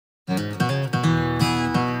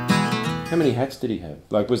How many hats did he have?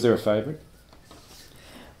 Like, was there a favourite?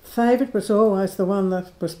 Favourite was always the one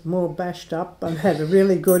that was more bashed up and had a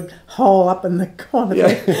really good hole up in the corner.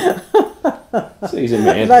 Yeah. So he's a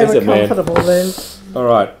man. They he's were a man. comfortable then. All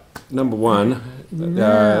right, number one.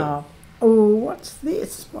 Now, oh, what's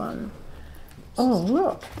this one? Oh,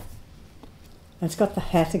 look. It's got the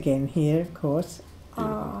hat again here, of course.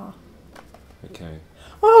 Ah. Okay.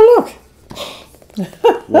 Oh, look.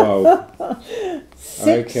 Whoa.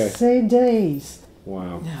 Six Okay. CDs.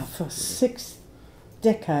 Wow. Now, for 6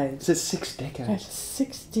 decades. Is it 6 decades? That's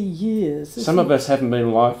 60 years. Some of us haven't been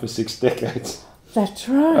alive for 6 decades. That's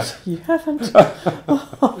right, you haven't.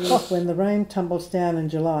 When the Rain Tumbles Down in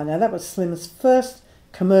July. Now, that was Slim's first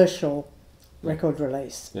commercial record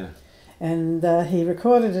release. Yeah. And he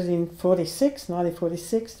recorded it in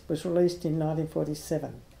 1946, was released in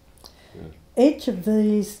 1947. Yeah. Each of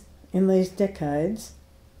these, in these decades,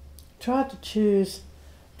 tried to choose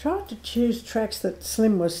tracks that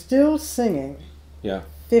Slim was still singing Yeah.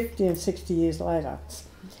 50 and 60 years later.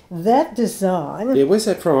 That design... Yeah, where's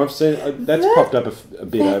that from? I've seen that's popped up a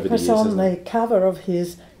bit over the years. That was on the cover of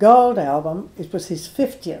his gold album. It was his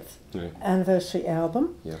 50th anniversary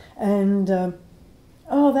album. Yeah. And,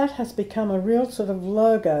 that has become a real sort of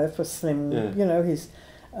logo for Slim. Yeah. You know, his...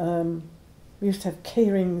 we used to have key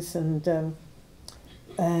rings and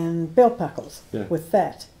belt buckles with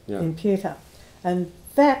that in pewter. And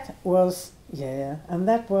that was, and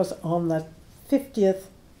that was on the 50th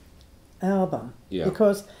album. Yeah.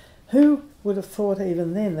 Because who would have thought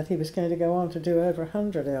even then that he was going to go on to do over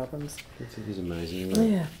 100 albums? It is amazing,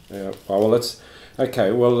 isn't it? Yeah. Oh, well, that's...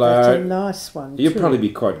 Okay, well... That's a nice one, You'll too. probably be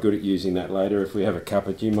quite good at using that later if we have a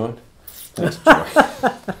cuppa. Do you mind? Thanks, Joy.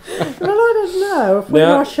 Well, I don't know. If we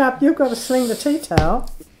wash up, you've got to sling the tea towel.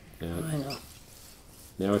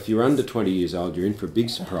 Now, if you're under 20 years old, you're in for a big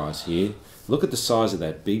surprise here. Look at the size of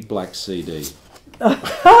that big black CD. That's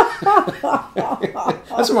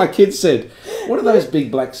what my kids said. What are those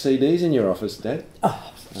big black CDs in your office, Dad?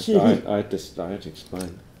 Oh, I had to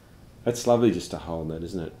explain. That's lovely just to hold that,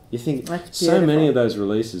 isn't it? You think so many of those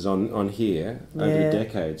releases on here over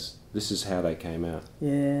decades, this is how they came out.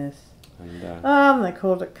 Yes. And they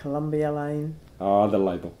called it Columbia Lane. Oh, the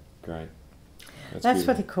label. Great. That's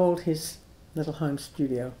what he called his little home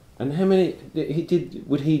studio. And how many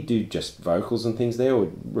would he do just vocals and things there,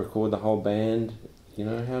 or record the whole band? You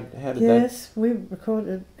know, how did that? Yes,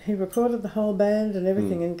 he recorded the whole band and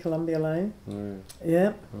everything in Columbia Lane. Oh,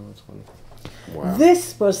 yeah. Oh, that's wonderful. Wow.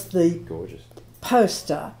 This was the gorgeous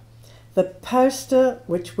poster. The poster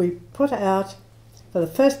which we put out for the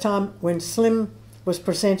first time when Slim was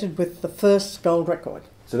presented with the first gold record.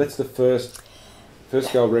 So that's the first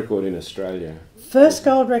gold record in Australia. First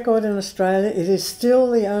gold record in Australia. It is still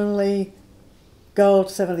the only gold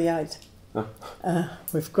 78.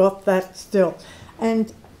 We've got that still.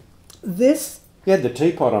 And this... You had the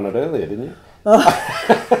teapot on it earlier, didn't you?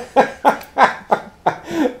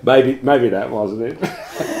 Maybe that wasn't it.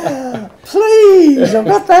 Please, I've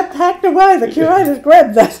got that packed away. The curator's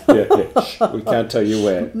grabbed that. Yeah. We can't tell you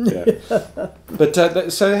where. Yeah.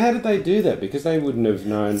 But so how did they do that? Because they wouldn't have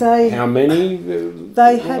known how many.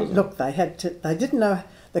 They didn't know.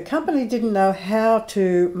 The company didn't know how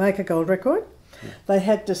to make a gold record. They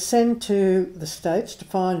had to send to the States to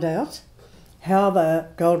find out how the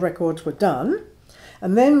gold records were done.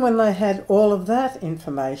 And then when they had all of that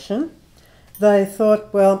information, they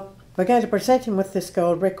thought, well, we're going to present him with this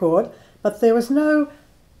gold record, but there was no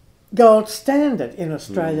gold standard in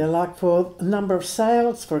Australia, like for a number of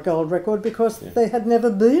sales for a gold record, because there had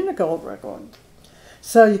never been a gold record.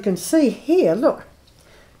 So you can see here, look,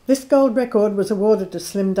 this gold record was awarded to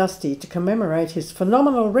Slim Dusty to commemorate his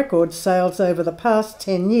phenomenal record sales over the past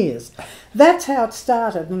 10 years. That's how it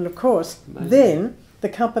started, and of course, then the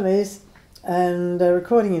companies and the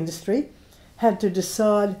recording industry had to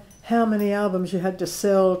decide how many albums you had to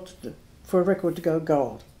sell for a record to go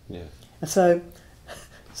gold. Yeah. So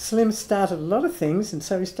Slim started a lot of things, and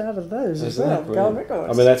so he started those as well, gold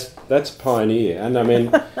records. I mean, that's pioneer, and I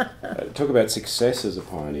mean, talk about success as a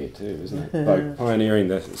pioneer too, isn't it? Like pioneering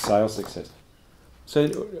the sales success. So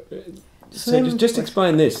just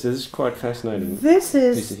explain this. This is quite fascinating. This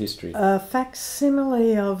is piece of history. A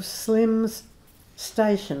facsimile of Slim's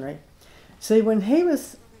stationery. See, when he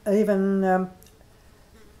was even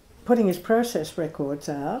putting his process records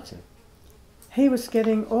out, he was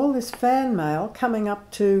getting all this fan mail coming up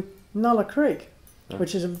to Nolla Creek,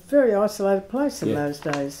 which is a very isolated place in those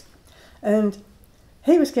days. And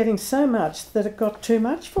he was getting so much that it got too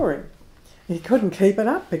much for him. He couldn't keep it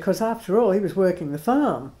up because, after all, he was working the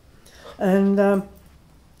farm. And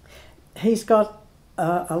he's got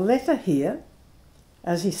a letter here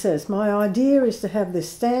as he says, my idea is to have this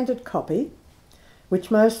standard copy, which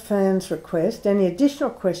most fans request. Any additional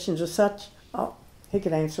questions or such, oh, he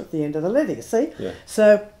could answer at the end of the letter, you see? Yeah.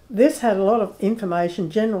 So this had a lot of information,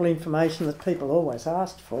 general information that people always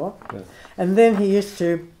asked for. Yeah. And then he used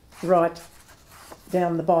to write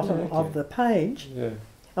down the bottom of the page. Yeah.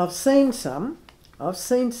 I've seen some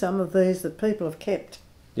of these that people have kept.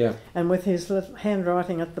 Yeah. And with his little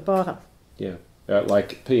handwriting at the bottom. Yeah.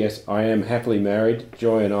 Like, P.S. I am happily married,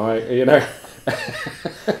 Joy and I, you know.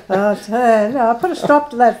 No, I put a stop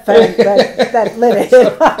to that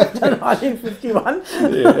letterhead after 1951.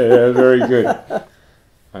 Yeah, very good.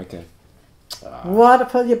 Okay. Want to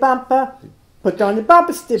pull your bumper? Put on your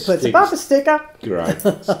bumper sticker. Put the bumper sticker. Great.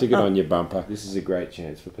 Stick it on your bumper. This is a great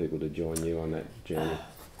chance for people to join you on that journey.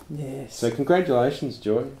 Yes. So congratulations,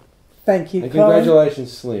 Joy. Thank you, And Colin.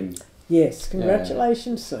 congratulations, Slim. Yes,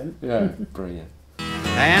 congratulations, Slim. Yeah, brilliant.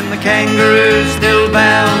 And the kangaroo still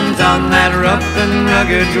bounds on that rough and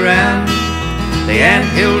rugged ground. The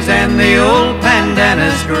anthills and the old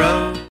pandanus grow.